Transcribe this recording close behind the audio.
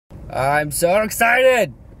I'm so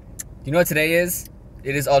excited! You know what today is?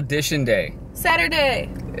 It is audition day. Saturday!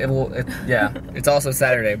 Yeah, it's also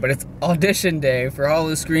Saturday, but it's audition day for Howl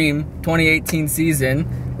O Scream 2018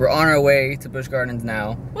 season. We're on our way to Busch Gardens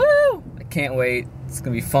now. Woo! I can't wait. It's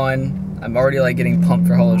gonna be fun. I'm already like getting pumped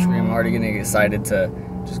for Howl O Scream. I'm already getting excited to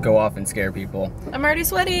just go off and scare people. I'm already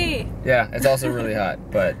sweaty! Yeah, it's also really hot,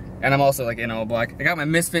 and I'm also like in all black. I got my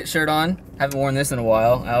Misfit shirt on. Haven't worn this in a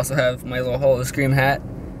while. I also have my little Howl O Scream hat.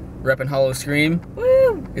 Reppin' Howl O Scream.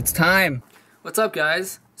 Woo! It's time! What's up,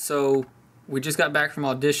 guys? So, we just got back from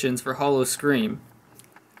auditions for Howl O Scream.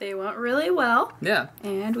 They went really well. Yeah.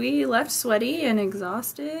 And we left sweaty and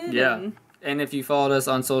exhausted. Yeah. And if you followed us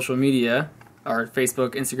on social media, our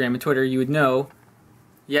Facebook, Instagram, and Twitter, you would know,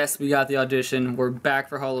 yes, we got the audition. We're back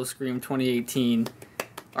for Howl O Scream 2018.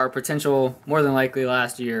 Our potential, more than likely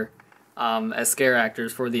last year, as scare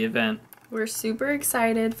actors for the event. We're super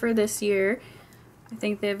excited for this year. I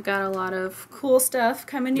think they've got a lot of cool stuff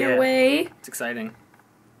coming your way. It's exciting.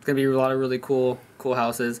 It's going to be a lot of really cool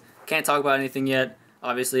houses. Can't talk about anything yet,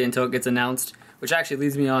 obviously, until it gets announced, which actually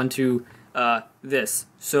leads me on to this.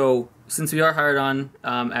 So, since we are hired on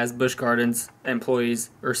as Busch Gardens employees,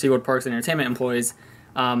 or SeaWorld Parks and Entertainment employees,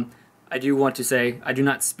 I do want to say I do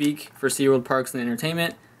not speak for SeaWorld Parks and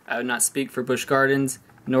Entertainment. I do not speak for Busch Gardens,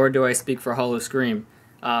 nor do I speak for Howl O Scream.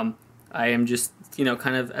 I am just,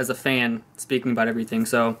 kind of as a fan speaking about everything.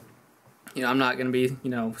 So, I'm not going to be,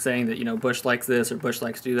 saying that, Busch likes this or Busch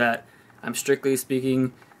likes to do that. I'm strictly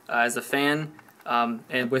speaking as a fan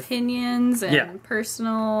and with opinions and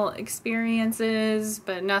personal experiences,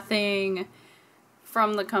 but nothing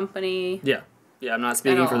from the company. Yeah, I'm not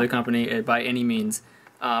speaking for the company by any means.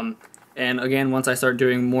 And again, once I start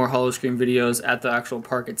doing more Howl O Scream videos at the actual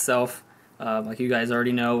park itself, like you guys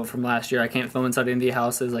already know from last year, I can't film inside any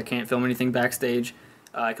houses. I can't film anything backstage.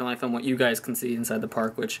 I can only film what you guys can see inside the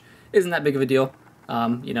park, which isn't that big of a deal.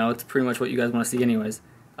 It's pretty much what you guys want to see anyways.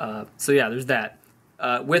 So yeah, there's that.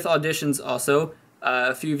 With auditions also,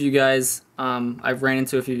 a few of you guys, I've ran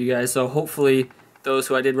into a few of you guys, so hopefully those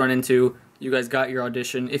who I did run into, you guys got your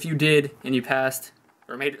audition. If you did and you passed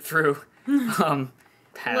or made it through,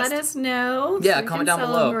 let us know. Yeah, so comment down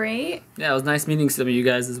below. Yeah, it was nice meeting some of you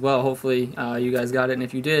guys as well. Hopefully you guys got it, and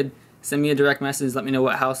if you did, send me a direct message. Let me know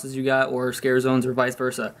what houses you got, or scare zones, or vice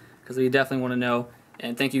versa, because we definitely want to know.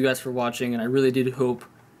 And thank you guys for watching. And I really do hope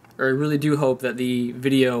that the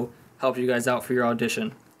video helped you guys out for your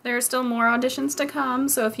audition. There are still more auditions to come,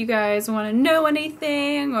 so if you guys want to know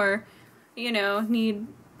anything, or need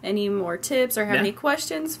any more tips or have any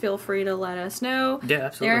questions, feel free to let us know. Yeah,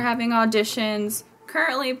 absolutely. They're having auditions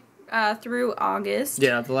currently through August.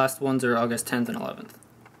 Yeah, the last ones are August 10th and 11th.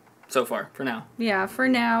 So far, for now. Yeah, for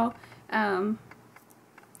now.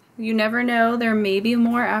 You never know. There may be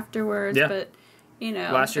more afterwards, but,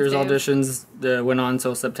 last year's auditions went on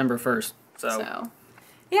until September 1st. So,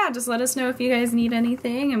 yeah, just let us know if you guys need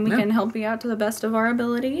anything, and we can help you out to the best of our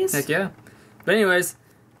abilities. Heck yeah. But anyways,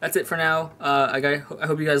 that's it for now. I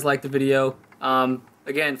hope you guys liked the video.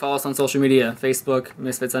 Again, follow us on social media. Facebook,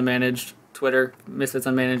 Misfits Unmanaged. Twitter, Misfits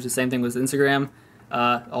Unmanaged. The same thing with Instagram.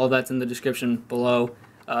 All that's in the description below.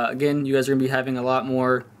 Again, you guys are going to be having a lot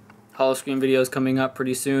more Howl O Scream videos coming up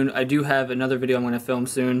pretty soon. I do have another video I'm going to film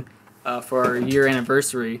soon for our year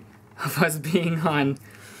anniversary of us being on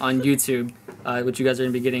YouTube, which you guys are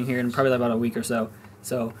going to be getting here in probably about a week or so.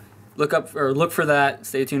 So look for that.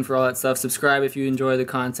 Stay tuned for all that stuff. Subscribe if you enjoy the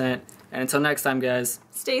content. And until next time, guys.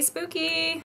 Stay spooky!